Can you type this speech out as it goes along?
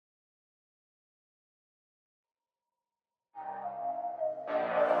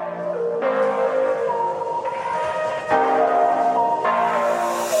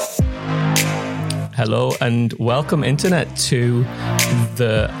Hello and welcome, Internet, to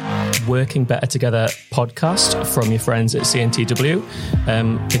the Working Better Together podcast from your friends at CNTW.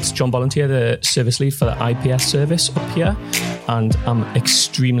 It's John Volunteer, the service lead for the IPS service up here, and I'm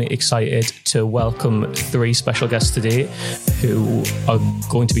extremely excited to welcome three special guests today who are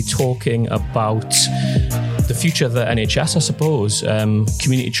going to be talking about the future of the NHS, I suppose,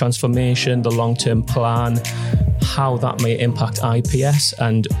 community transformation, the long-term plan, how that may impact IPS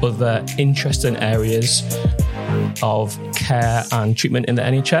and other interesting areas of care and treatment in the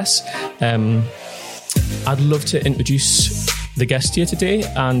NHS. I'd love to introduce the guest here today,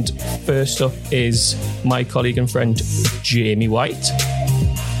 and first up is my colleague and friend Jamie White.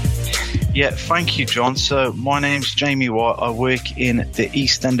 Yeah, thank you, John. So my name's Jamie White. I work in the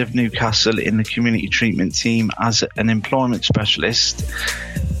East End of Newcastle in the community treatment team as an employment specialist,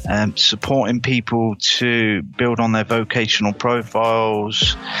 supporting people to build on their vocational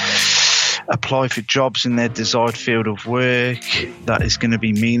profiles, apply for jobs in their desired field of work that is going to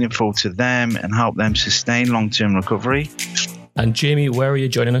be meaningful to them and help them sustain long-term recovery. And Jamie, where are you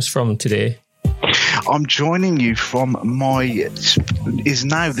joining us from today? I'm joining you from is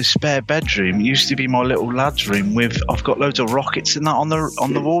now the spare bedroom. It used to be my little lad's room I've got loads of rockets in that on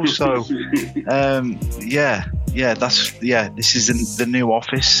the wall. So this is the new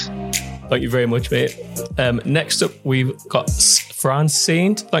office. Thank you very much, mate. Next up, we've got Fran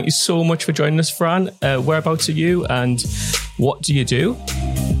Saint. Thank you so much for joining us, Fran. Whereabouts are you and what do you do?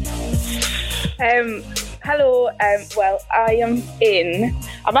 Hello. Well,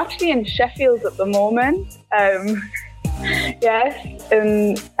 I'm actually in Sheffield at the moment. Yes,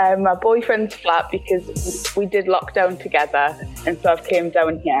 in my boyfriend's flat because we did lockdown together, and so I've came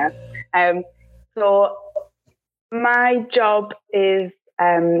down here. So my job is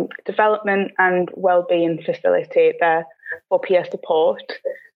development and wellbeing facilitator for peer support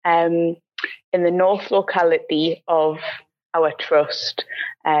in the north locality of our trust.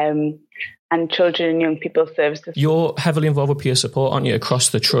 And children and young people services. You're heavily involved with peer support, aren't you,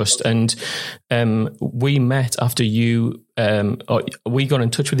 across the trust? And we met after you, we got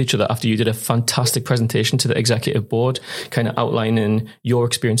in touch with each other after you did a fantastic presentation to the executive board, kind of outlining your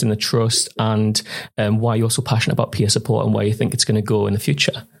experience in the trust and why you're so passionate about peer support and where you think it's going to go in the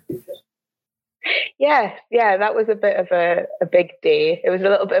future. Yeah, that was a bit of a big day. It was a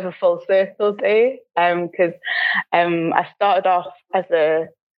little bit of a full circle day because I started off as a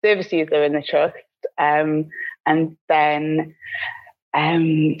service user in the trust, and then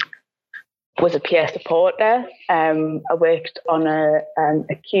was a peer supporter. I worked on a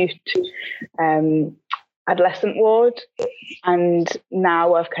acute adolescent ward, and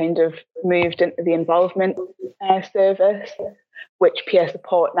now I've kind of moved into the involvement service, which peer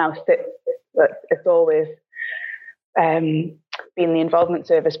support now sits. It's always been the involvement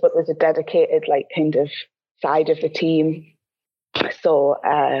service, but there's a dedicated kind of side of the team. So,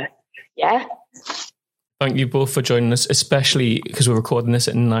 yeah. Thank you both for joining us, especially because we're recording this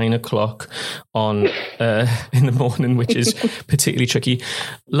at 9 o'clock in the morning, which is particularly tricky.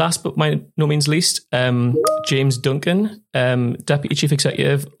 Last but by no means least, James Duncan, Deputy Chief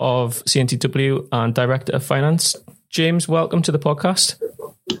Executive of CNTW and Director of Finance. James, welcome to the podcast.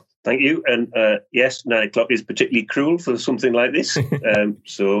 Thank you. And yes, 9 o'clock is particularly cruel for something like this.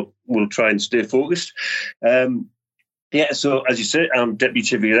 So we'll try and stay focused. Yeah, so as you say, I'm Deputy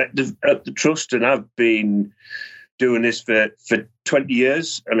Chief Executive at the Trust, and I've been doing this for 20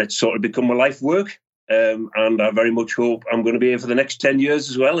 years, and it's sort of become my life work. And I very much hope I'm going to be here for the next 10 years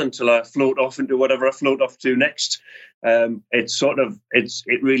as well, until I float off into whatever I float off to next. It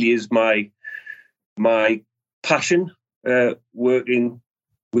really is my passion, working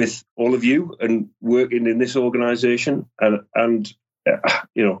with all of you and working in this organisation, and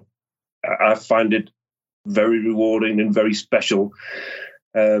I find it very rewarding and very special.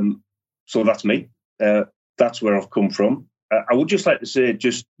 So that's me. That's where I've come from. I would just like to say,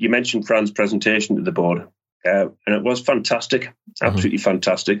 you mentioned Fran's presentation to the board, and it was fantastic, absolutely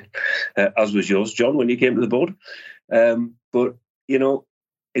fantastic, as was yours, John, when you came to the board. But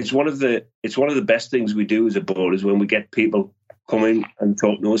it's one of the best things we do as a board is when we get people coming and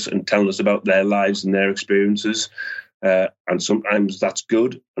talking to us and telling us about their lives and their experiences. And sometimes that's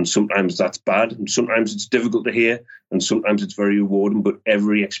good, and sometimes that's bad, and sometimes it's difficult to hear, and sometimes it's very rewarding. But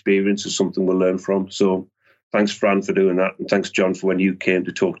every experience is something we'll learn from. So thanks, Fran, for doing that, and thanks, John, for when you came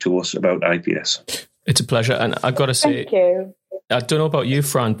to talk to us about IPS. It's a pleasure, and I've got to say, thank you. I don't know about you,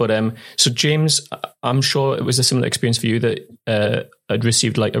 Fran, but so James, I'm sure it was a similar experience for you that I'd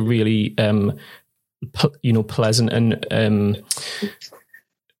received a really pleasant and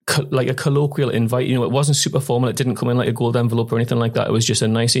like a colloquial invite. You know, it wasn't super formal. It didn't come in like a gold envelope or anything like that. It was just a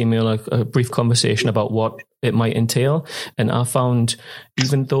nice email, a brief conversation about what it might entail. And I found,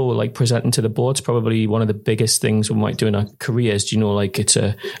 even though like presenting to the board's probably one of the biggest things we might do in our careers, you know, like it's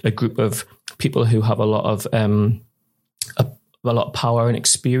a group of people who have a lot of power and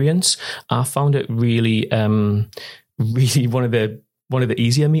experience. I found it really, really one of the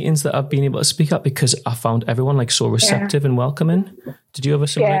easier meetings that I've been able to speak at, because I found everyone like so receptive and welcoming. Did you have a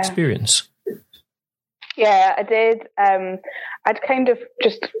similar experience? Yeah, I did. I'd kind of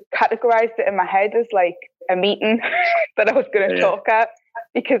just categorized it in my head as like a meeting that I was going to talk at,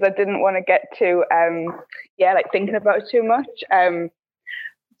 because I didn't want to get too, like thinking about it too much.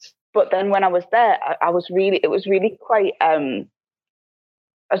 But then when I was there, I was really quite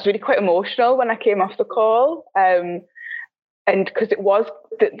emotional when I came off the call. And because it was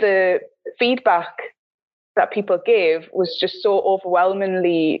the feedback that people gave was just so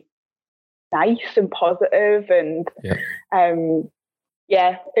overwhelmingly nice and positive, and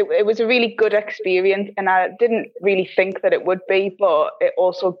it was a really good experience. And I didn't really think that it would be, but it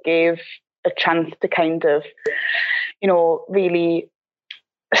also gave a chance to kind of, you know, really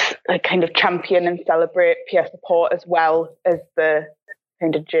kind of champion and celebrate peer support as well as the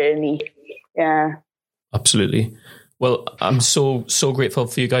kind of journey. Yeah, absolutely. Well, I'm so grateful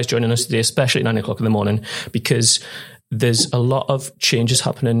for you guys joining us today, especially at 9:00 in the morning, because there's a lot of changes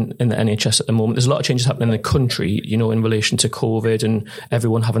happening in the NHS at the moment. There's a lot of changes happening in the country, you know, in relation to COVID and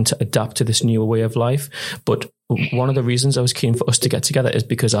everyone having to adapt to this new way of life. But one of the reasons I was keen for us to get together is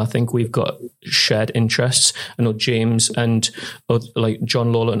because I think we've got shared interests. I know James and like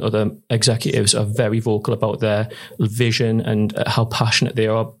John Lawler and other executives are very vocal about their vision and how passionate they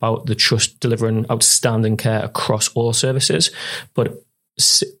are about the trust delivering outstanding care across all services. But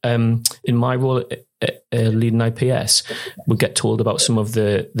in my role leading IPS, we get told about some of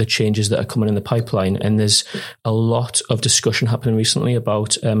the changes that are coming in the pipeline, and there's a lot of discussion happening recently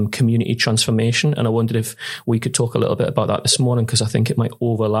about community transformation, and I wondered if we could talk a little bit about that this morning, because I think it might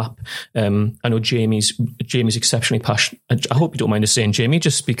overlap. I know Jamie's exceptionally passionate. I hope you don't mind us saying, Jamie,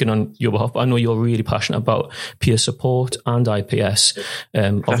 just speaking on your behalf, but I know you're really passionate about peer support and IPS.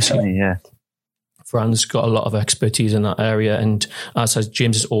 Obviously, yeah. Fran's got a lot of expertise in that area, and as has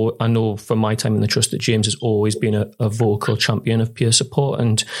James, I know from my time in the trust that James has always been a vocal champion of peer support,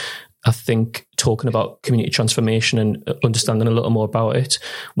 and I think talking about community transformation and understanding a little more about it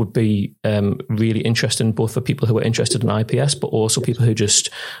would be really interesting, both for people who are interested in IPS, but also people who just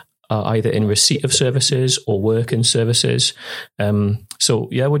are either in receipt of services or work in services. So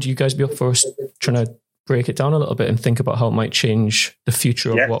yeah, would you guys be up for us trying to break it down a little bit and think about how it might change the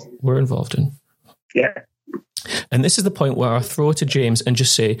future of what we're involved in? Yeah. And this is the point where I throw it to James and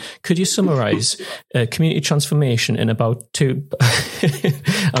just say, could you summarize community transformation in about two...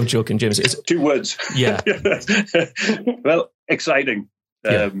 I'm joking, James. It's 2 words. Yeah. Well, exciting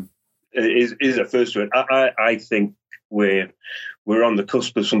is a first word. I think we're on the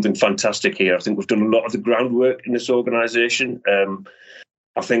cusp of something fantastic here. I think we've done a lot of the groundwork in this organisation.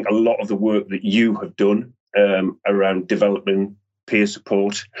 I think a lot of the work that you have done around developing peer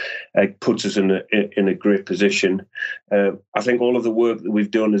support puts us in a great position. I think all of the work that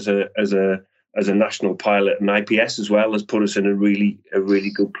we've done as a national pilot and IPS as well has put us in a really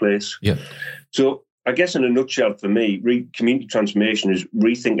good place. Yeah. So I guess in a nutshell for me, community transformation is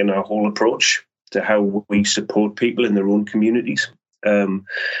rethinking our whole approach to how we support people in their own communities.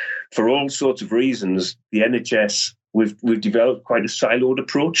 For all sorts of reasons, the NHS, we've developed quite a siloed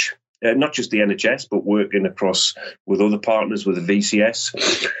approach. Not just the NHS, but working across with other partners, with the VCS,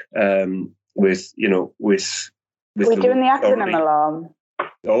 with we're doing the acronym alarm.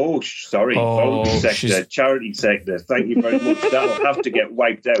 Oh, sorry, voluntary sector, charity sector. Thank you very much. That'll have to get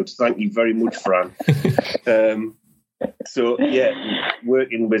wiped out. Thank you very much, Fran. So yeah,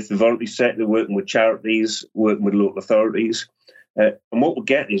 working with the voluntary sector, working with charities, working with local authorities, and what we'll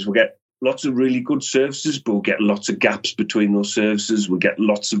get lots of really good services, but we'll get lots of gaps between those services. We'll get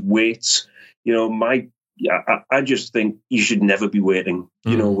lots of waits. You know, I just think you should never be waiting.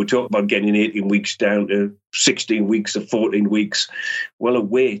 You know, we talk about getting 18 weeks down to 16 weeks or 14 weeks. Well, a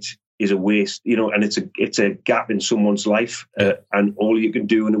wait is a waste, you know, and it's a gap in someone's life, and all you can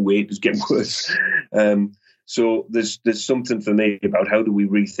do in a wait is get worse. So there's something for me about how do we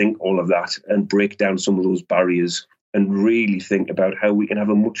rethink all of that and break down some of those barriers and really think about how we can have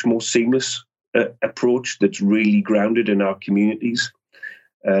a much more seamless approach that's really grounded in our communities.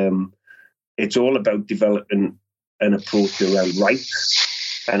 It's all about developing an approach around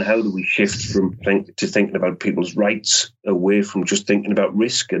rights and how do we shift from thinking about people's rights away from just thinking about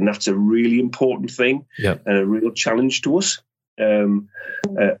risk. And that's a really important thing and a real challenge to us. a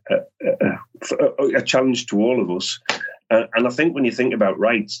challenge to all of us. And I think when you think about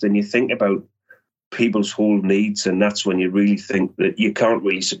rights, then you think about people's whole needs, and that's when you really think that you can't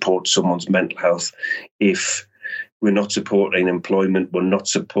really support someone's mental health if we're not supporting employment, we're not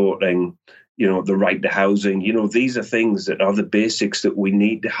supporting, the right to housing. These are things that are the basics that we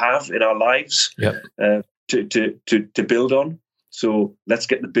need to have in our lives to build on. So let's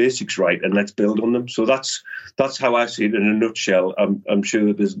get the basics right and let's build on them. So that's how I see it in a nutshell. I'm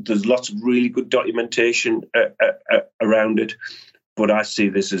sure there's lots of really good documentation around it, but I see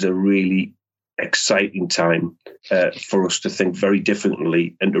this as a really exciting time for us to think very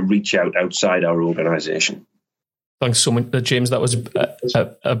differently and to reach outside our organisation. Thanks so much, James. That was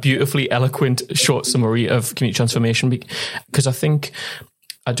a beautifully eloquent short summary of community transformation, because I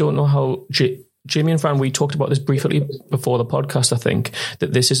don't know how Jamie and Fran, we talked about this briefly before the podcast. I think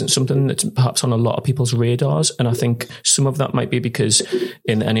that this isn't something that's perhaps on a lot of people's radars. And I think some of that might be because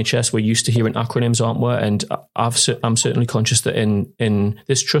in the NHS, we're used to hearing acronyms, aren't we? And I'm certainly conscious that in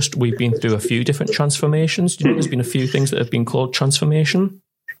this trust, we've been through a few different transformations. There's been a few things that have been called transformation.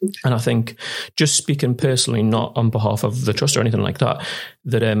 And I think, just speaking personally, not on behalf of the trust or anything like that,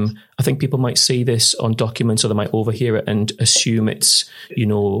 that I think people might see this on documents, or they might overhear it and assume it's,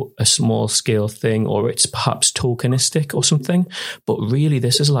 a small scale thing, or it's perhaps tokenistic or something. But really,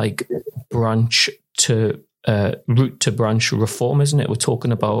 this is like root to branch reform, isn't it? We're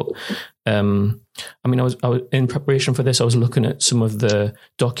talking about. I was in preparation for this, I was looking at some of the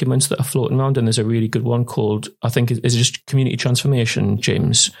documents that are floating around, and there's a really good one called, I think, is it just Community Transformation,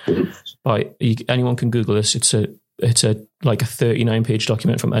 James? Anyone can Google this. It's a 39-page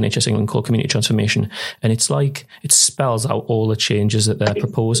document from NHS England called Community Transformation, and it spells out all the changes that they're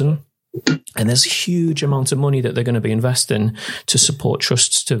proposing. And there's huge amounts of money that they're going to be investing to support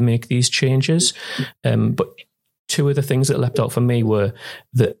trusts to make these changes. But two of the things that leapt out for me were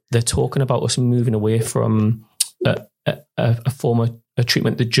that they're talking about us moving away from a form of a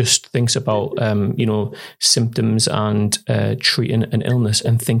treatment that just thinks about, symptoms and treating an illness,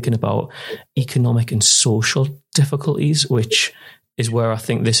 and thinking about economic and social difficulties, which is where I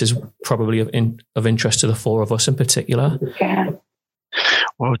think this is probably of interest to the four of us in particular. Yeah.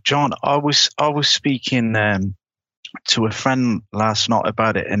 Well, John, I was speaking to a friend last night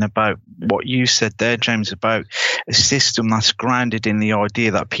about it, and about what you said there, James, about a system that's grounded in the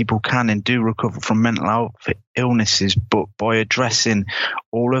idea that people can and do recover from mental health illnesses, but by addressing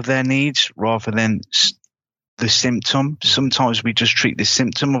all of their needs rather than the symptom. Sometimes we just treat the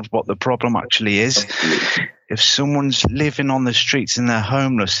symptom of what the problem actually is. If someone's living on the streets and they're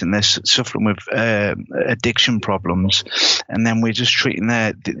homeless and they're suffering with addiction problems, and then we're just treating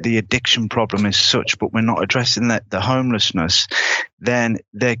the addiction problem as such, but we're not addressing the homelessness, then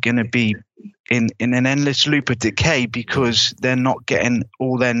they're going to be in an endless loop of decay because they're not getting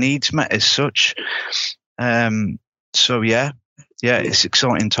all their needs met as such. So yeah, it's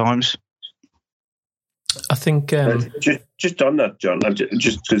exciting times. I think just on that, John,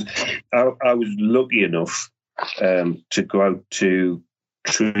 just because I was lucky enough to go out to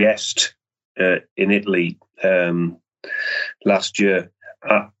Trieste in Italy last year,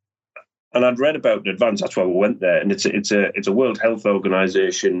 and I'd read about in advance. That's why we went there, and it's a World Health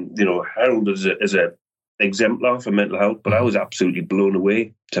Organization, heralded as a exemplar for mental health. But I was absolutely blown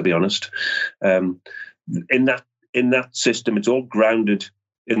away, to be honest. In that system, it's all grounded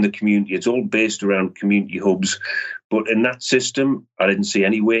in the community. It's all based around community hubs. But in that system, I didn't see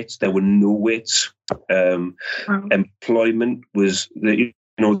any weights. There were no weights. Employment was,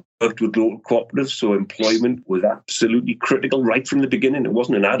 worked with local cooperatives, so employment was absolutely critical right from the beginning. It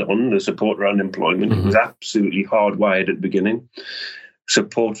wasn't an add-on, the support around employment. It was absolutely hardwired at the beginning.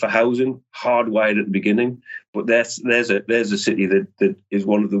 Support for housing, hardwired at the beginning. But there's a city that is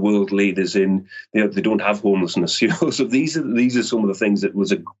one of the world leaders in, they don't have homelessness, So these are some of the things that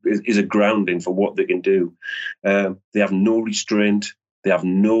is a grounding for what they can do. They have no restraint. They have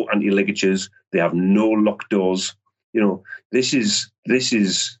no anti-ligatures. They have no locked doors. This is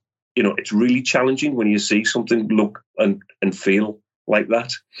it's really challenging when you see something look and feel like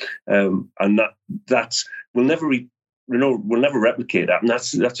that, and that's we'll never replicate that, and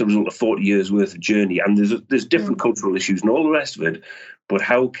that's a result of 40 years worth of journey. And there's different cultural issues and all the rest of it. But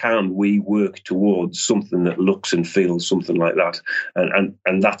how can we work towards something that looks and feels something like that?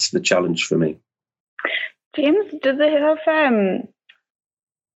 And that's the challenge for me. James, do they have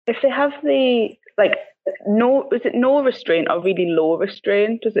if they have the is it no restraint or really low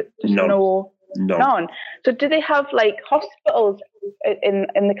restraint? Is it just none? So do they have hospitals in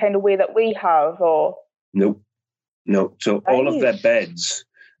the kind of way that we have, or No. So all of their beds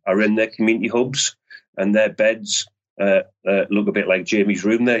are in their community hubs, and their beds look a bit like Jamie's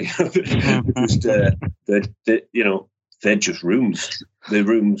room there. They're just rooms. They're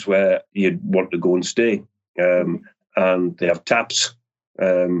rooms where you'd want to go and stay. And they have taps,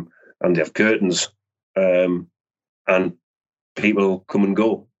 and they have curtains, and people come and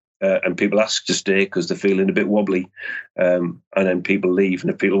go. And people ask to stay because they're feeling a bit wobbly. And then people leave. And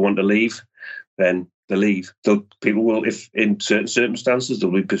if people want to leave, then they leave. So people will, if in certain circumstances,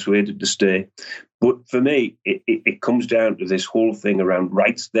 they'll be persuaded to stay. But for me, it comes down to this whole thing around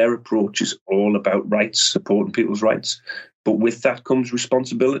rights. Their approach is all about rights, supporting people's rights. But with that comes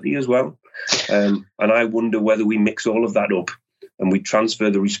responsibility as well. And I wonder whether we mix all of that up and we transfer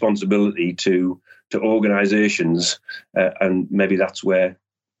the responsibility to organisations. And maybe that's where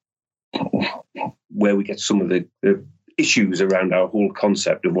we get some of the issues around our whole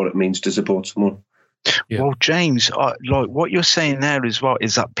concept of what it means to support someone. Yeah. Well, James, like what you're saying there as well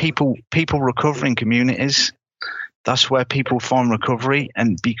is that people recover in communities. That's where people find recovery,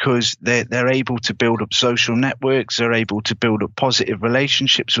 and because they're able to build up social networks, they're able to build up positive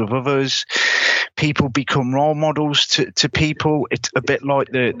relationships with others. People become role models to people. It's a bit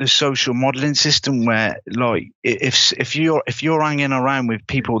like the social modeling system, where like if you're hanging around with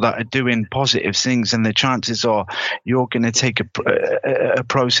people that are doing positive things, and the chances are you're going to take a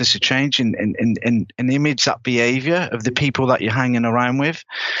process of change and image that behavior of the people that you're hanging around with.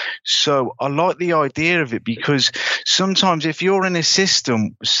 So I like the idea of it, because sometimes if you're in a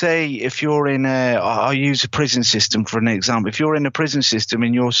system, say if you're in I'll use a prison system for an example. If you're in a prison system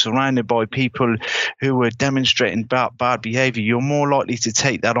and you're surrounded by people who are demonstrating bad behavior, you're more likely to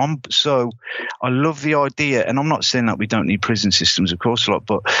take that on. So I love the idea, and I'm not saying that we don't need prison systems, of course not,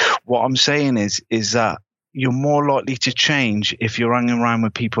 but what I'm saying is that you're more likely to change if you're hanging around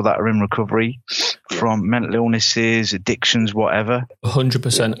with people that are in recovery from mental illnesses, addictions, whatever.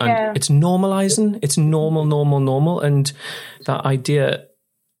 100%. And it's normalizing. It's normal. And that idea,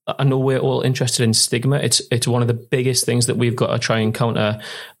 I know we're all interested in stigma. It's one of the biggest things that we've got to try and counter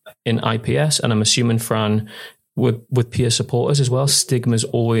in IPS. And I'm assuming, Fran, with peer supporters as well, stigma's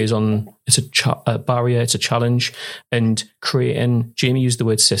always on. It's a barrier. It's a challenge. And creating, Jamie used the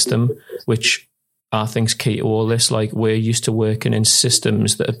word system, which I think's key to all this. Like, we're used to working in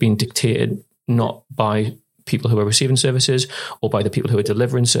systems that have been dictated not by people who are receiving services or by the people who are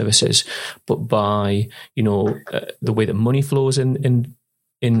delivering services, but by, the way that money flows in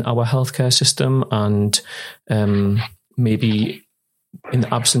our healthcare system, and maybe in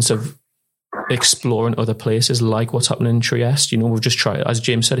the absence of exploring other places, like what's happening in Trieste. We've just tried, as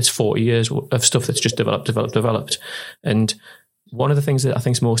James said, it's 40 years of stuff that's just developed. And one of the things that I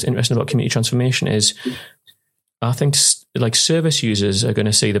think is most interesting about community transformation is, I think like service users are going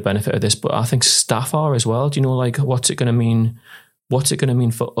to see the benefit of this, but I think staff are as well. Do you know, like, what's it going to mean? What's it going to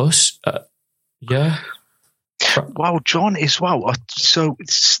mean for us? Wow, John, as well. So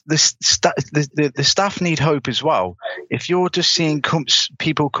the staff need hope as well. If you're just seeing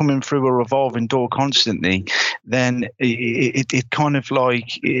people coming through a revolving door constantly, then it kind of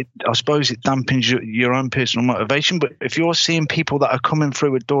like, I suppose it dampens your own personal motivation. But if you're seeing people that are coming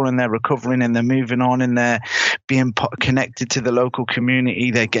through a door and they're recovering and they're moving on and they're being connected to the local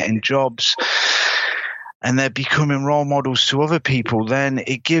community, they're getting jobs, and they're becoming role models to other people, then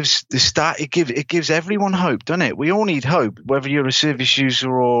it gives it gives everyone hope, doesn't it? We all need hope, whether you're a service user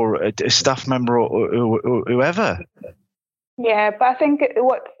or a staff member or whoever. Yeah, but I think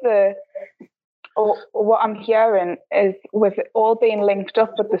what I'm hearing is, with it all being linked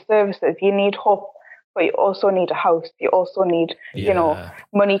up with the services, you need hope, but you also need a house. You also need,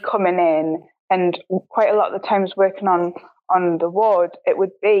 money coming in. And quite a lot of the times working on the ward, it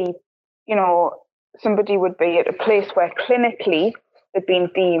would be, somebody would be at a place where clinically they've been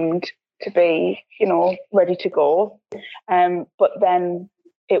deemed to be, ready to go. But then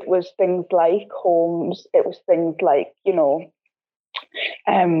it was things like homes, it was things like, who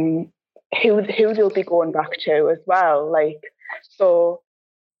they'll be going back to as well. Like, so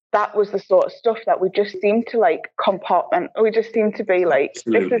that was the sort of stuff that we just seemed to like compartment. We just seemed to be like,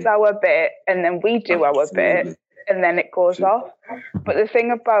 Absolutely. This is our bit, and then we do our bit, and then it goes off. But the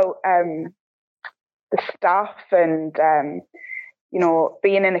thing about the staff and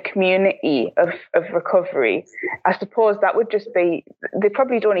being in a community of recovery, I suppose that would just be, they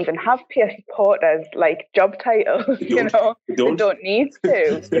probably don't even have peer supporters like job titles. They don't need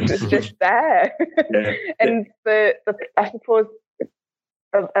to. It's just there. Yeah. And I suppose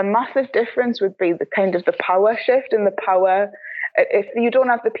a massive difference would be the kind of the power shift and the power. If you don't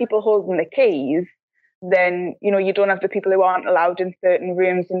have the people holding the keys, then, you don't have the people who aren't allowed in certain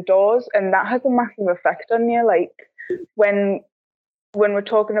rooms and doors. And that has a massive effect on you. Like, when when we're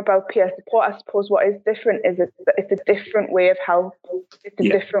talking about peer support, I suppose what is different is it's a different way of help. It's a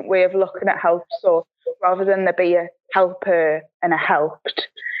different way of looking at help. So rather than there be a helper and a helped,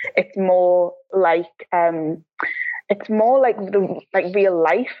 it's more like the real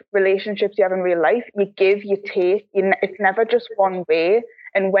life relationships you have in real life. You give, you take. It's never just one way.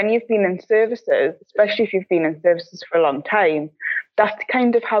 And when you've been in services, especially if you've been in services for a long time, that's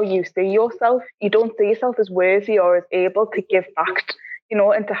kind of how you see yourself. You don't see yourself as worthy or as able to give back,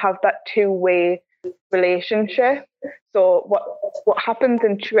 and to have that two-way relationship. So what happens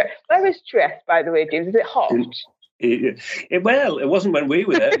in Trieste? Where is Trieste, by the way, James? Is it hot? Well, it wasn't when we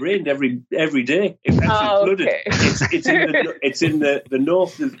were there. It rained every day. It actually flooded. Okay. It's in the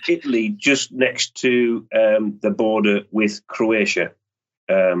north of Italy, just next to the border with Croatia.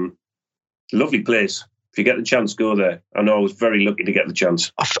 Lovely place. If you get the chance, go there. I know I was very lucky to get the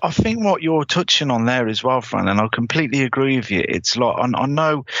chance. I think what you're touching on there as well, Fran, and I completely agree with you. It's like, I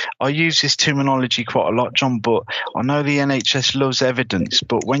know I use this terminology quite a lot, John, but I know the NHS loves evidence.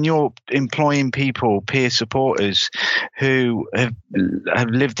 But when you're employing people, peer supporters, who have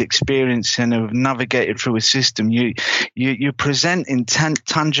lived experience and have navigated through a system, you're presenting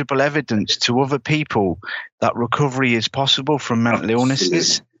tangible evidence to other people that recovery is possible from mental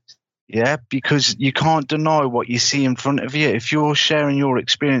illnesses. Yeah, because you can't deny what you see in front of you. If you're sharing your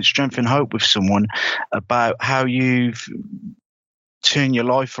experience, strength and hope with someone about how you've turned your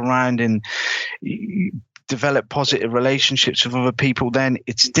life around and developed positive relationships with other people, then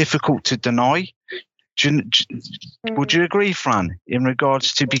it's difficult to deny. Would you agree, Fran, in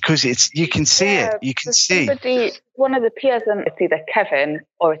regards to, because you can see it, you can see. One of the peers, and it's either Kevin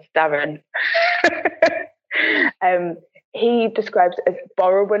or it's Darren, he describes it as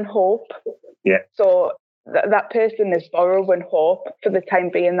borrowing hope. Yeah. So that person is borrowing hope for the time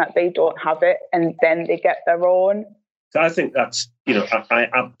being that they don't have it, and then they get their own. So I think that's, I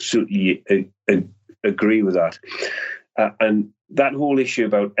absolutely agree with that. And that whole issue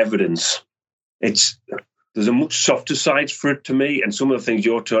about evidence, there's a much softer side for it to me. And some of the things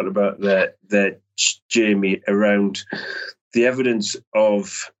you're talking about there, Jamie, around the evidence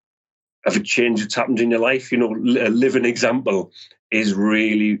of a change that's happened in your life, a living example is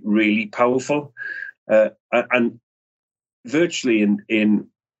really, really powerful. And virtually in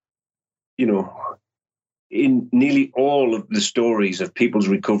nearly all of the stories of people's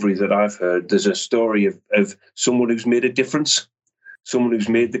recovery that I've heard, there's a story of someone who's made a difference, someone who's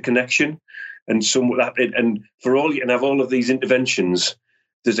made the connection, and for all you can have all of these interventions,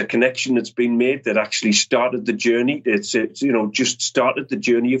 there's a connection that's been made that actually started the journey. It's just started the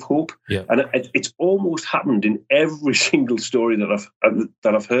journey of hope, and it's almost happened in every single story that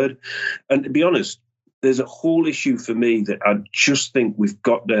I've heard. And to be honest, there's a whole issue for me that I just think we've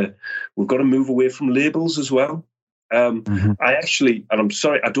got to move away from labels as well. I actually, and I'm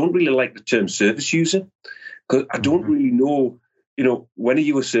sorry, I don't really like the term service user, because I don't really know, when are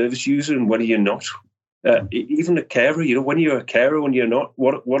you a service user and when are you not? Even a carer, when you're a carer, when you're not,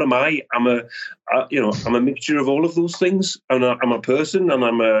 what am I? I'm a mixture of all of those things, and I'm a person, and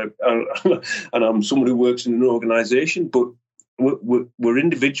I'm someone who works in an organisation. But we're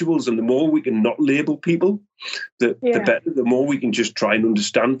individuals, and the more we can not label people, the better. The more we can just try and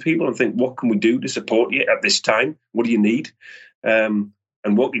understand people and think, what can we do to support you at this time? What do you need?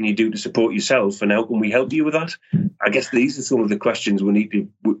 And what can you do to support yourself, and how can we help you with that? I guess these are some of the questions we need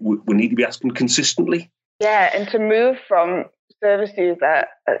to be asking consistently. Yeah, and to move from service user,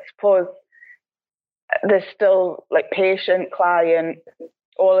 I suppose there's still like patient, client,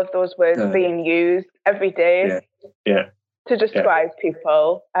 all of those words being used every day to describe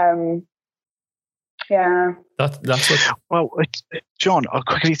people. Yeah. That's what. Well, John, I'll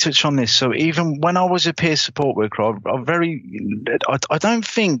quickly touch on this. So even when I was a peer support worker, I don't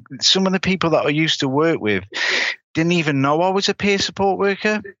think some of the people that I used to work with didn't even know I was a peer support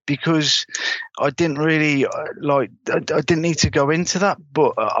worker, because I didn't really I didn't need to go into that.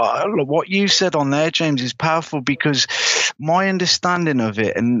 But what you said on there, James, is powerful, because my understanding of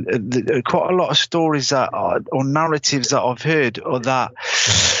it, and quite a lot of stories or narratives that I've heard, are that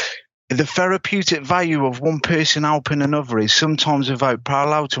the therapeutic value of one person helping another is sometimes without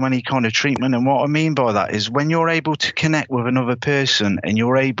parallel to any kind of treatment. And what I mean by that is when you're able to connect with another person, and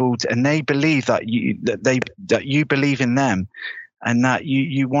you're able to, and they believe that you believe in them, and that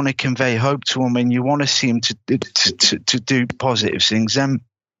you want to convey hope to them, and you want to see them to do positive things, then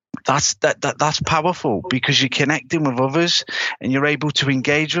that's powerful, because you're connecting with others and you're able to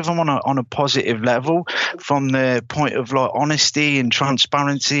engage with them on a positive level, from the point of like honesty and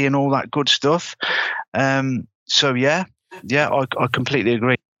transparency and all that good stuff. So I completely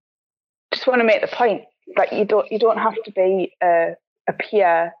agree. Just want to make the point that you don't have to be a a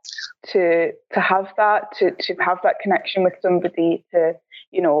peer to have that, to have that connection with somebody, to,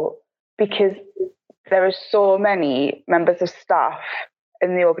 you know, because there are so many members of staff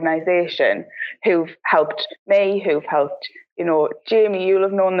in the organisation who've helped me, who've helped, you know, Jamie, you'll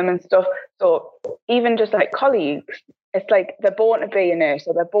have known them and stuff. So even just like colleagues, it's like they're born to be a nurse,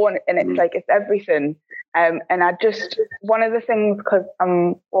 or they're born, and it's like, it's everything. And I just, one of the things, because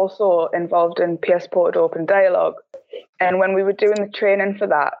I'm also involved in peer supported open dialogue, and when we were doing the training for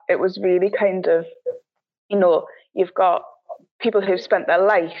that, it was really kind of, you know, you've got people who've spent their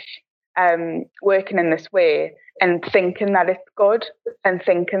life working in this way and thinking that it's good, and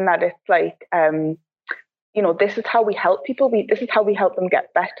thinking that it's like, you know, this is how we help people. This is how we help them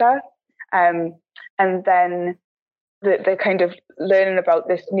get better. And then they're kind of learning about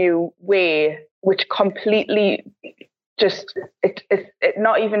this new way, which completely just, it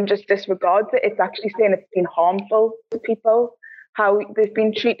not even just disregards it. It's actually saying it's been harmful to people, how they've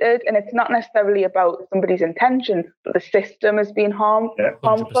been treated. And it's not necessarily about somebody's intention, but the system has been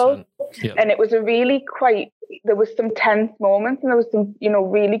harmful. Yeah. And it was a really there was some tense moments, and there was some, you know,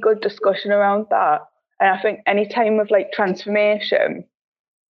 really good discussion around that. And I think any time of like transformation,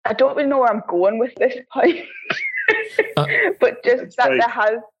 I don't really know where I'm going with this point, but just that there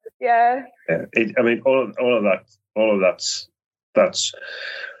has, I mean, all of that's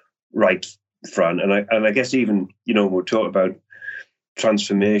right, Fran. And I guess even, you know, we'll talk about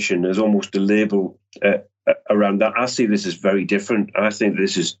transformation. There's almost a label around that. I see this as very different. I think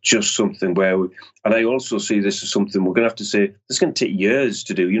this is just something where, and I also see this as something we're going to have to say, this is going to take years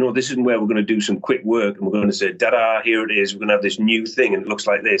to do. You know, this isn't where we're going to do some quick work and we're going to say, da-da, here it is. We're going to have this new thing and it looks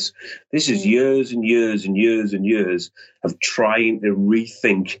like this. This is years and years and years and years of trying to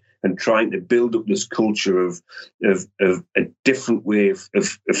rethink and trying to build up this culture of a different way of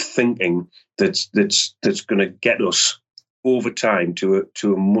thinking that's going to get us over time to a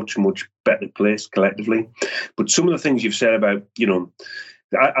much, much better place collectively. But some of the things you've said about, you know,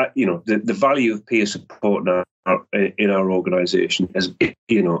 the value of peer support in our organisation, as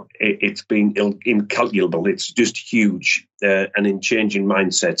you know, it's been incalculable. It's just huge, and in changing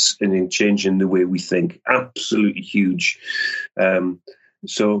mindsets and in changing the way we think, absolutely huge.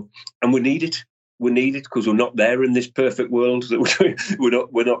 So, and we need it. We need it because we're not there in this perfect world.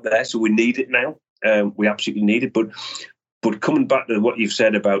 We're not there, so we need it now. We absolutely need it. But coming back to what you've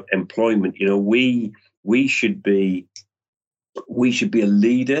said about employment, you know, we should be a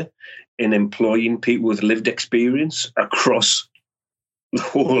leader in employing people with lived experience across the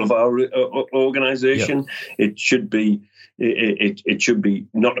whole of our organisation. Yeah. It should be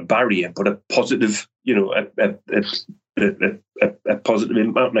not a barrier, but a positive, you know, a positive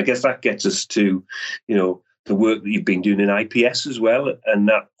impact. And I guess that gets us to, you know, the work that you've been doing in IPS as well, and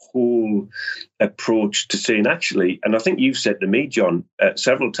that whole approach to saying, actually, and I think you've said to me, John,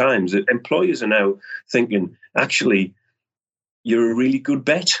 several times, that employers are now thinking, actually, you're a really good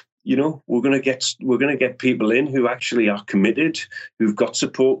bet. You know, we're going to get people in who actually are committed, who've got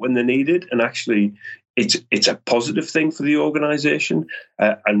support when they need it, and actually, it's a positive thing for the organisation.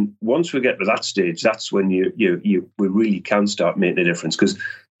 And once we get to that stage, that's when we really can start making a difference. Because,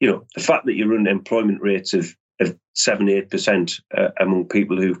 you know, the fact that you run employment rates of 7-8% among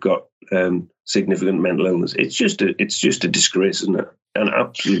people who've got significant mental illness, it's just a disgrace, isn't it? An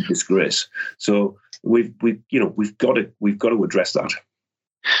absolute disgrace. So we've got to address that.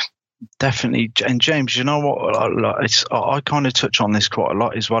 Definitely. And James, you know what? I kind of touch on this quite a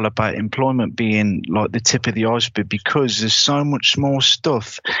lot as well, about employment being like the tip of the iceberg, because there's so much more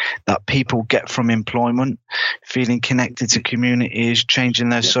stuff that people get from employment: feeling connected to communities, changing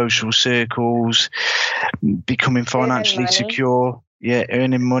their social circles, becoming financially secure. Yeah,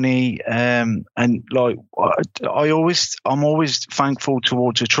 earning money, and like I'm always thankful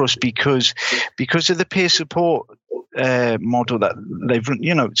towards a trust because of the peer support model that they've,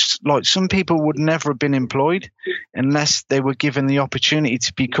 you know, like some people would never have been employed unless they were given the opportunity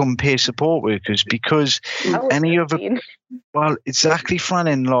to become peer support workers, because any other, well, exactly, Fran,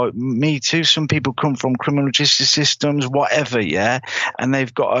 and like me too, some people come from criminal justice systems, whatever, yeah, and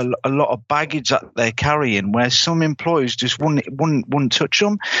they've got a lot of baggage that they're carrying, where some employers just wouldn't touch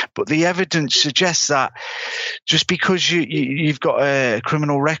them. But the evidence suggests that just because you've got a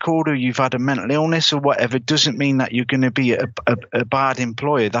criminal record or you've had a mental illness or whatever doesn't mean that you're going to be a bad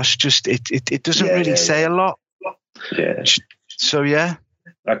employer. That's just it doesn't really say a lot. Yeah. So yeah,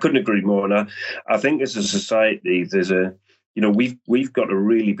 I couldn't agree more. And I think as a society, we've got to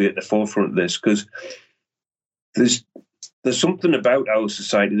really be at the forefront of this, because there's something about our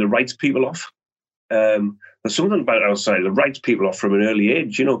society that writes people off. there's something about outside that writes people off from an early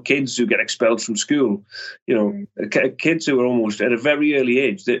age. You know, kids who get expelled from school, you know, kids who are almost at a very early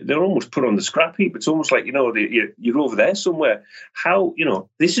age, they're almost put on the scrap heap. It's almost like, you know, you're over there somewhere. How, you know,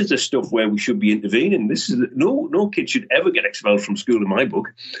 this is the stuff where we should be intervening. This is no kid should ever get expelled from school in my book.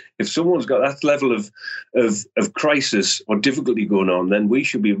 If someone's got that level of crisis or difficulty going on, then we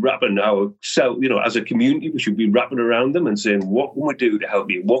should be wrapping ourselves, you know, as a community, we should be wrapping around them and saying, what can we do to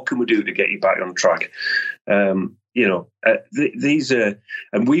help you? What can we do to get you back on track? You know, these are,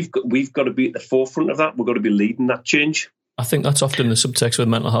 and we've got to be at the forefront of that. We've got to be leading that change. I think that's often the subtext with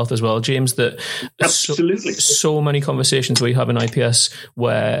mental health as well, James, that absolutely so many conversations we have in IPS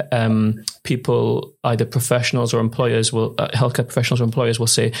where people, either professionals or employers will, healthcare professionals or employers will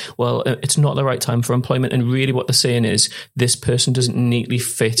say, well, it's not the right time for employment. And really what they're saying is this person doesn't neatly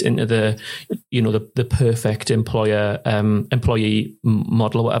fit into the, you know, the perfect employee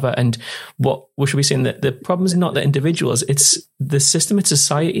model or whatever. And what we should be saying, that the problem is not the individuals, it's the system, it's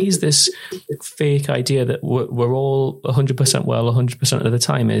society's this fake idea that we're all 100% well 100% of the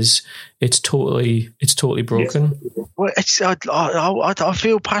time it's totally broken. Yes. Well, I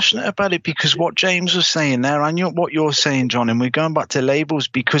feel passionate about it because what James was saying there and what you're saying, John, and we're going back to labels,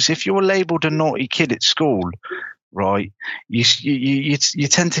 because if you're labelled a naughty kid at school, right, you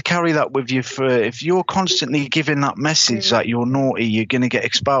tend to carry that with you for, if you're constantly giving that message that you're naughty, you're going to get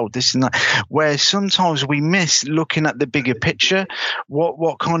expelled, this and that, where sometimes we miss looking at the bigger picture.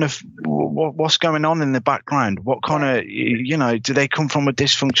 What's going on in the background? What kind of, you know, do they come from a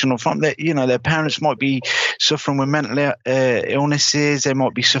dysfunctional family? You know, their parents might be suffering with mental illnesses, they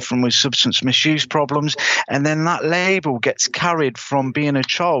might be suffering with substance misuse problems, and then that label gets carried from being a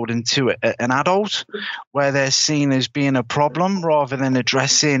child into an adult, where they're seen as being a problem rather than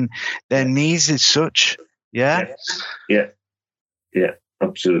addressing their needs as such. Yeah,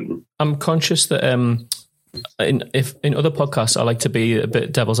 absolutely. I'm conscious that in other podcasts I like to be a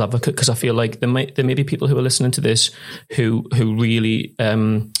bit devil's advocate, because I feel like there may be people who are listening to this who really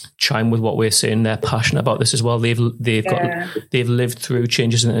chime with what we're saying. They're passionate about this as well. They've lived through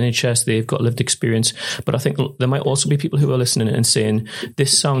changes in the NHS. They've got lived experience. But I think there might also be people who are listening and saying,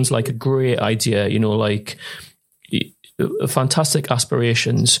 this sounds like a great idea, you know, like fantastic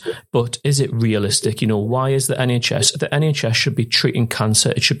aspirations, but is it realistic? You know, why is the NHS should be treating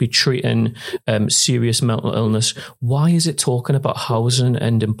cancer, it should be treating serious mental illness. Why is it talking about housing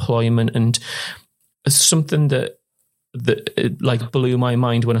and employment? And something that like blew my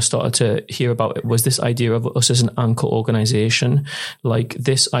mind when I started to hear about it was this idea of us as an anchor organization, like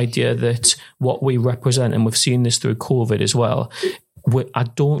this idea that what we represent, and we've seen this through COVID as well, I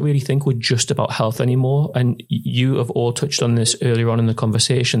don't really think we're just about health anymore. And you have all touched on this earlier on in the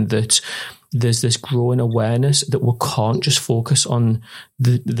conversation, that there's this growing awareness that we can't just focus on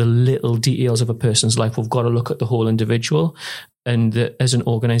the little details of a person's life. We've got to look at the whole individual. And that as an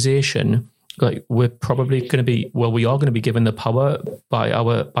organization, like we're probably going to be, well, we are going to be given the power by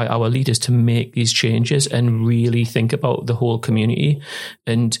our leaders to make these changes and really think about the whole community.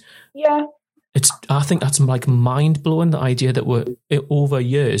 And yeah. I think that's like mind blowing, the idea that over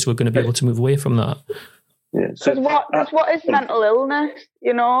years we're going to be able to move away from that. Yeah. So what is mental illness?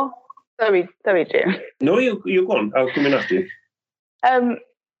 You know, sorry, Jim. No, you go on. I'll come in after you.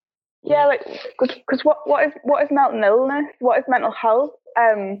 Yeah, like because what is mental illness? What is mental health?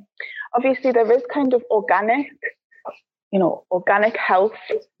 Obviously, there is kind of organic health,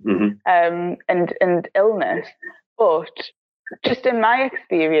 and illness, but just in my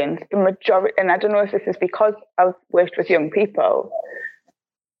experience, the majority, and I don't know if this is because I've worked with young people,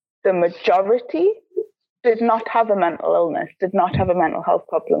 the majority did not have a mental illness, did not have a mental health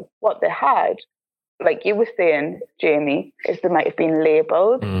problem. What they had, like you were saying, Jamie, is they might have been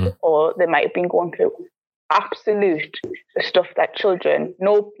labelled, or they might have been going through absolute stuff that children,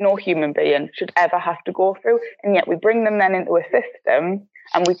 no human being should ever have to go through, and yet we bring them then into a system.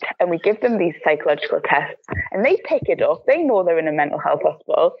 And we give them these psychological tests, and they pick it up. They know they're in a mental health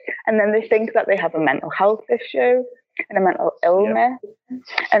hospital, and then they think that they have a mental health issue and a mental illness. Yeah.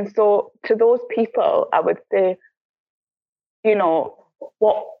 And so, to those people, I would say, you know,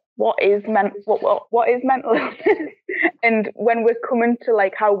 what is mental illness? And when we're coming to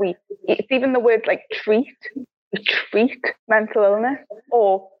like how it's even the word like treat mental illness,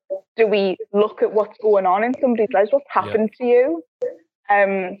 or do we look at what's going on in somebody's lives? What's happened to you?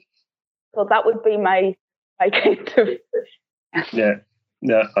 So that would be my kind of.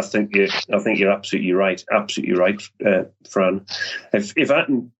 Yeah, I think you're absolutely right. Absolutely right, Fran. If I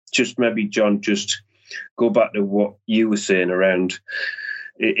can just maybe, John, just go back to what you were saying around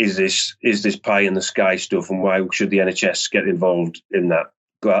is this pie in the sky stuff, and why should the NHS get involved in that?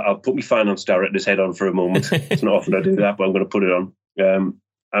 I'll put my finance director's head on for a moment. It's not often I do that, but I'm going to put it on.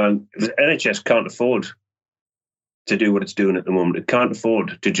 And the NHS can't afford to do what it's doing at the moment. It can't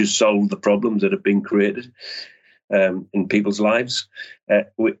afford to just solve the problems that have been created in people's lives.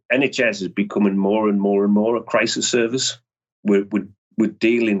 NHS is becoming more and more and more a crisis service. We're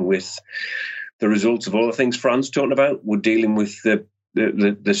dealing with the results of all the things Fran's talking about. We're dealing with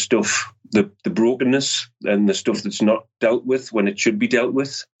the stuff, the brokenness and the stuff that's not dealt with when it should be dealt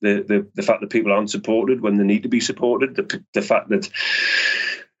with. The fact that people aren't supported when they need to be supported. The fact that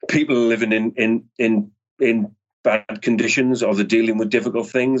people are living in bad conditions, or they're dealing with difficult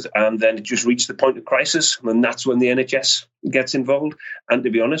things, and then it just reaches the point of crisis, and that's when the NHS gets involved. And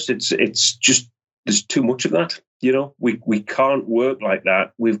to be honest, it's just, there's too much of that. You know, we can't work like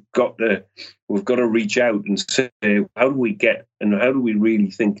that. We've got to reach out and say, how do we get, and how do we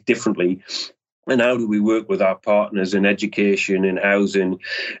really think differently, and how do we work with our partners in education, in housing,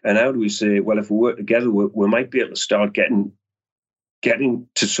 and how do we say, well, if we work together, we might be able to start getting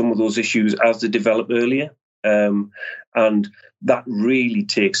to some of those issues as they develop earlier. And that really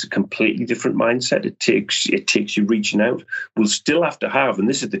takes a completely different mindset. It takes you reaching out. We'll still have to have, and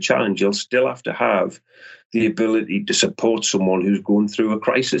this is the challenge, you'll still have to have the ability to support someone who's going through a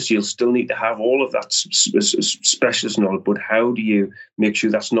crisis. You'll still need to have all of that specialist knowledge, but how do you make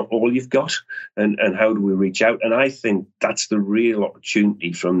sure that's not all you've got? And how do we reach out? And I think that's the real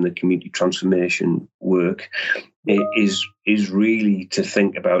opportunity from the community transformation work, is really to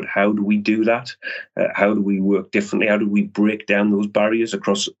think about how do we do that? How do we work differently? How do we break down those barriers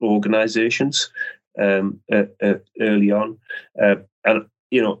across organisations early on? And,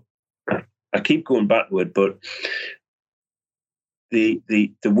 you know, I keep going backward, but the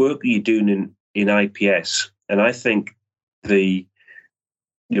work that you're doing in IPS, and I think going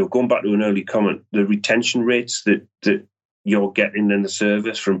back to an early comment, the retention rates that you're getting in the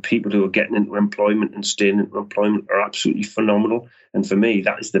service from people who are getting into employment and staying into employment are absolutely phenomenal. And for me,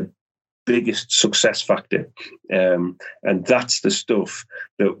 that is the biggest success factor. And that's the stuff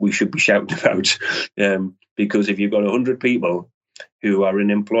that we should be shouting about. Because if you've got 100 people who are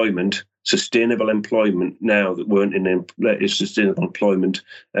in employment, sustainable employment now, that weren't in sustainable employment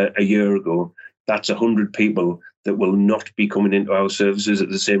a year ago, that's 100 people that will not be coming into our services at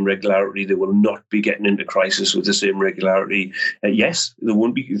the same regularity. They will not be getting into crisis with the same regularity. Yes, there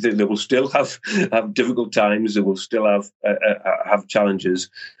won't be. They will still have difficult times. They will still have challenges,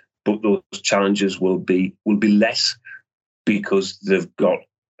 but those challenges will be less because they've got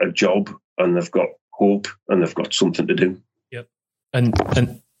a job and they've got hope and they've got something to do. Yep,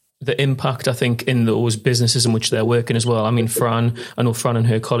 and the impact, I think, in those businesses in which they're working as well. I mean, I know Fran and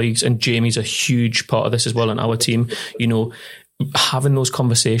her colleagues, and Jamie's a huge part of this as well on our team, you know, having those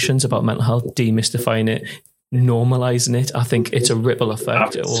conversations about mental health, demystifying it, normalizing it. I think it's a ripple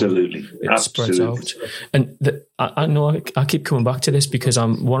effect. Absolutely. It spreads out. And I know I keep coming back to this because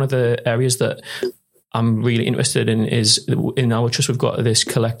one of the areas that I'm really interested in is in our trust, we've got this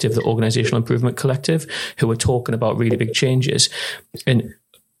collective, the Organisational Improvement Collective, who are talking about really big changes. And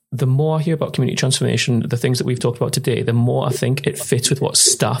the more I hear about community transformation, the things that we've talked about today, the more I think it fits with what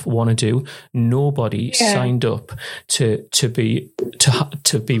staff want to do. Nobody signed up to be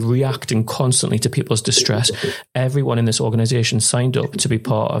reacting constantly to people's distress. Everyone in this organisation signed up to be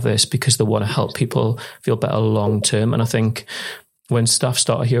part of this because they want to help people feel better long term. And I think when staff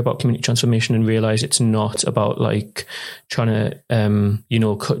start to hear about community transformation and realise it's not about like trying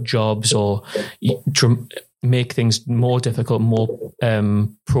to cut jobs or make things more difficult, more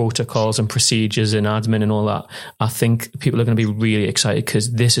protocols and procedures and admin and all that, I think people are going to be really excited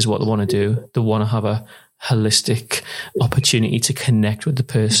because this is what they want to do. They want to have a holistic opportunity to connect with the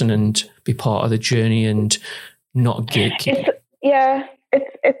person and be part of the journey and not gatekeep.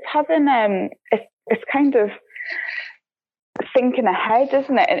 It's having it's kind of thinking ahead,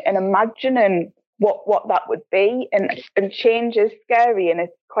 isn't it, and imagining what that would be, and change is scary, and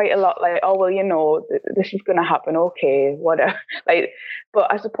it's quite a lot like, oh well, this is going to happen, okay, whatever.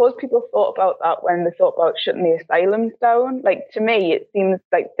 But I suppose people thought about that when they thought about shutting the asylums down. Like, to me, it seems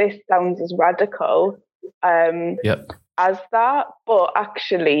like this sounds as radical as that, but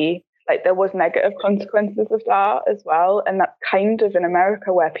actually, like, there was negative consequences of that as well, and that's kind of in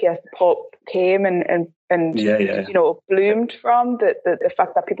America where PS support came and bloomed from the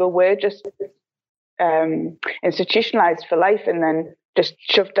fact that people were just institutionalized for life and then just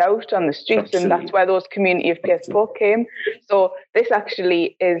shoved out on the streets. Absolutely. And that's where those community of peer support came. So this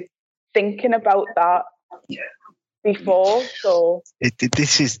actually is thinking about that before. So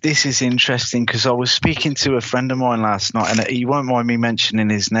this is interesting, because I was speaking to a friend of mine last night, and he won't mind me mentioning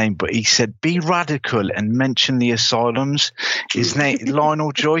his name, but he said, be radical and mention the asylums. His name,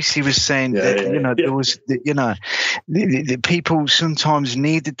 Lionel Joyce. He was saying there was, the people sometimes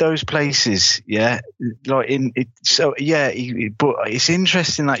needed those places. Yeah. Like in it. So yeah, but it's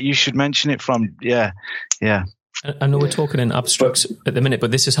interesting that you should mention it from, yeah. I know we're talking in abstracts at the minute, but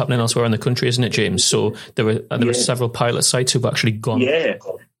this is happening elsewhere in the country, isn't it, James? So there were several pilot sites who've actually gone. Yeah.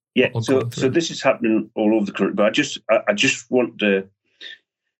 So this is happening all over the country. But I just want to,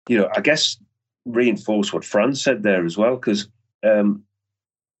 I guess, reinforce what Fran said there as well, because the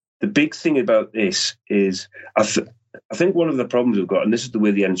big thing about this is I think one of the problems we've got, and this is the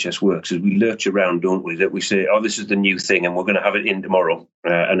way the NHS works, is we lurch around, don't we? That we say, "Oh, this is the new thing, and we're going to have it in tomorrow,"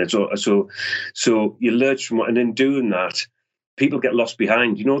 and it's so you lurch from, and in doing that, people get lost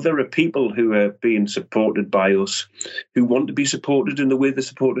behind. There are people who are being supported by us who want to be supported in the way they're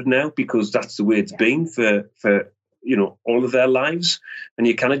supported now, because that's the way it's been for all of their lives, and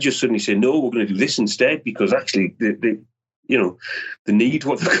you kind of just suddenly say, "No, we're going to do this instead," because actually they need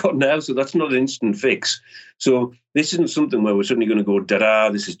what they've got now. So that's not an instant fix. So this isn't something where we're suddenly going to go, da-da,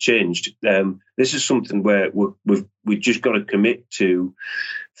 this has changed. This is something where we've just got to commit to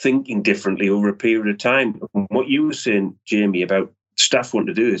thinking differently over a period of time. And what you were saying, Jamie, about staff want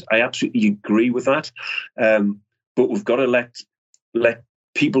to do this, I absolutely agree with that. But we've got to let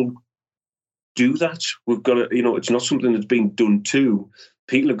people do that. We've got to, it's not something that's being done to.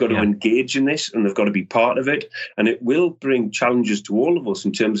 People have got to engage in this, and they've got to be part of it. And it will bring challenges to all of us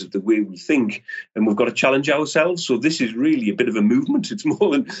in terms of the way we think, and we've got to challenge ourselves. So this is really a bit of a movement. It's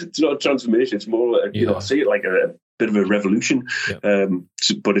it's not a transformation. It's more, I see it like a bit of a revolution. Yeah.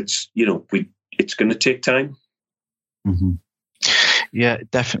 But it's, it's going to take time. Mm-hmm. Yeah,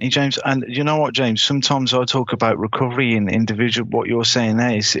 definitely, James. And you know what, James? Sometimes I talk about recovery in individual. What you're saying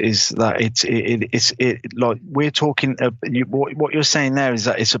there is that it's like we're talking. What you're saying there is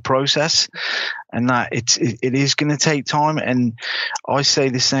that it's a process, and that it is going to take time. And I say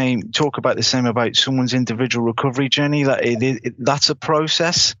the same. Talk about the same about someone's individual recovery journey. That that's a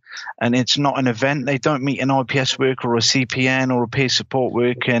process, and it's not an event. They don't meet an IPS worker or a CPN or a peer support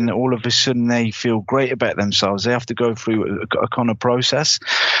worker, and all of a sudden they feel great about themselves. They have to go through a kind of process.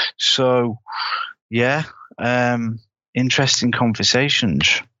 So, yeah, interesting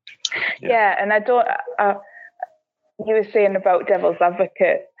conversations. Yeah, and I don't. You were saying about devil's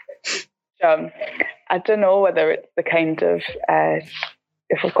advocate, John. I don't know whether it's the kind of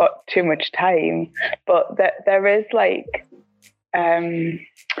if we've got too much time, but there is like,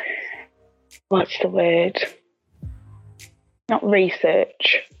 what's the word? Not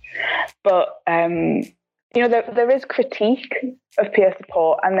research, but there is critique of peer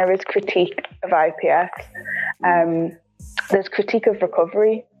support, and there is critique of IPS. There's critique of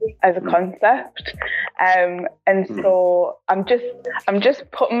recovery as a concept, and so I'm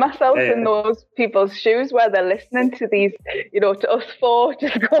just putting myself in those people's shoes where they're listening to these, to us four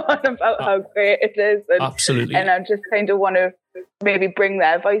just go on about how great it is, and, absolutely, and I just kind of want to maybe bring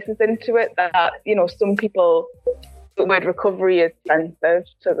their voices into it. That some people, the word recovery is offensive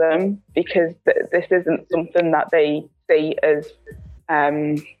to them because this isn't something that they see as,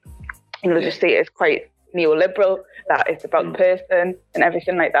 just see it as quite neoliberal, that it's about the person and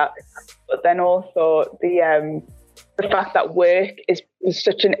everything like that. But then also the fact that work is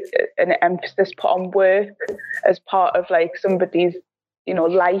such an emphasis put on work as part of like somebody's,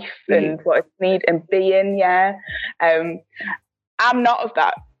 life and what it's need and being. Yeah. I'm not of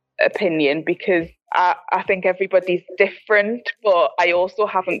that opinion because I think everybody's different, but I also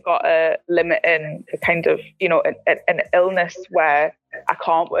haven't got a limit in a kind of, an illness where I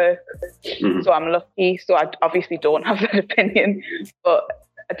can't work. Mm-hmm. So I'm lucky. So I obviously don't have that opinion, but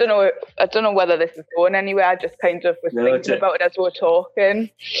I don't know whether this is going anywhere. I just kind of was thinking about it as we were talking.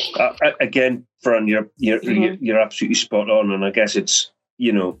 Again, Fran, you're absolutely spot on. And I guess it's,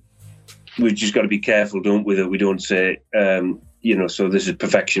 we've just got to be careful, don't we, that we don't say, so this is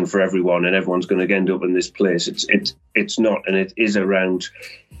perfection for everyone and everyone's going to end up in this place. It's not, and it is around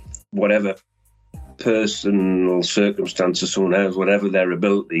whatever personal circumstances someone has, whatever their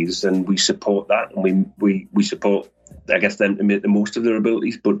abilities, and we support that, and we support, I guess, them to make the most of their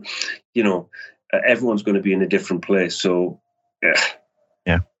abilities. But everyone's going to be in a different place. So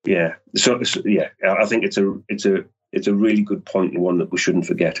yeah. So I think it's a really good point, and one that we shouldn't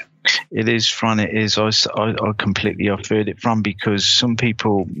forget. It is, Fran. It is. I completely I've heard it from, because some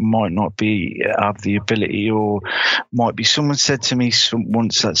people might not have the ability, or might be. Someone said to me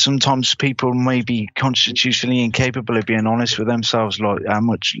once that sometimes people may be constitutionally incapable of being honest with themselves, like how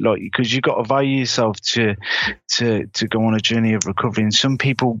much, like, because you've got to value yourself to go on a journey of recovery. And some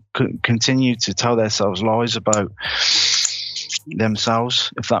people continue to tell themselves lies about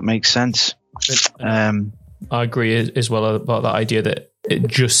themselves, if that makes sense. I agree as well about that idea that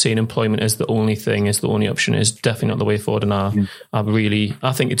just seeing employment as the only thing, as the only option, is definitely not the way forward. And I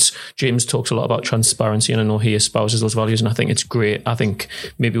think it's, James talks a lot about transparency, and I know he espouses those values, and I think it's great. I think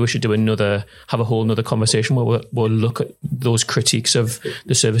maybe we should have a whole nother conversation where we'll look at those critiques of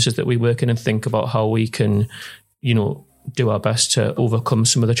the services that we work in and think about how we can, do our best to overcome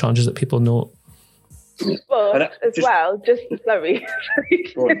some of the challenges that people know. But just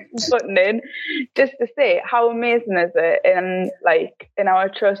butting in, just to say how amazing is it in our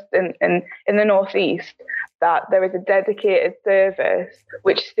trust in the Northeast that there is a dedicated service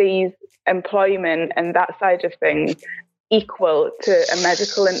which sees employment and that side of things equal to a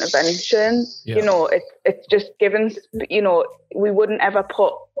medical intervention. Yeah. It's just given. We wouldn't ever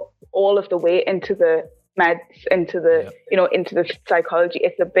put all of the weight into the meds, into the into the psychology.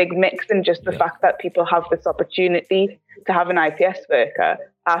 It's a big mix, and just the fact that people have this opportunity to have an IPS worker,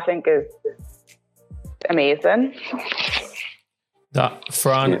 I think, is amazing. That,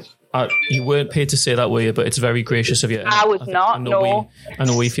 Fran, you weren't paid to say that, were you? But it's very gracious of you. I was not. I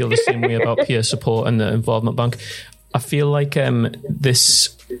know we feel the same way about peer support and the involvement bank. I feel like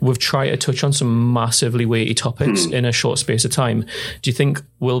we've tried to touch on some massively weighty topics in a short space of time. Do you think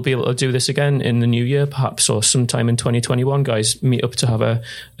we'll be able to do this again in the new year, perhaps, or sometime in 2021, guys? Meet up to have a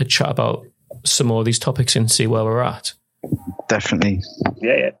chat about some more of these topics and see where we're at. Definitely.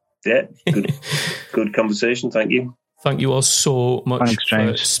 Yeah. Good conversation. Thank you. Thank you all so much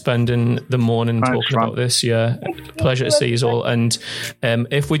for spending the morning talking about this. Yeah, pleasure to see you all. And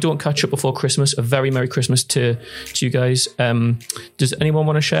if we don't catch up before Christmas, a very Merry Christmas to you guys. Does anyone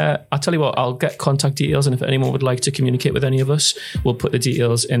want to share? I'll tell you what, I'll get contact details, and if anyone would like to communicate with any of us, we'll put the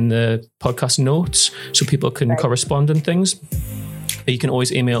details in the podcast notes so people can correspond and things. You can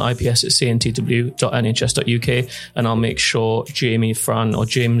always email ips@cntw.nhs.uk, and I'll make sure Jamie, Fran, or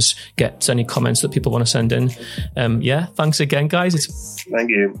James gets any comments that people want to send in. Thanks again, guys. Thank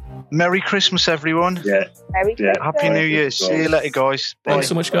you. Merry Christmas, everyone. Yeah. Merry Christmas. Happy New Year. See you later, guys. Thanks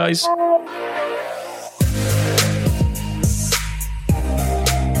so much, guys. Bye.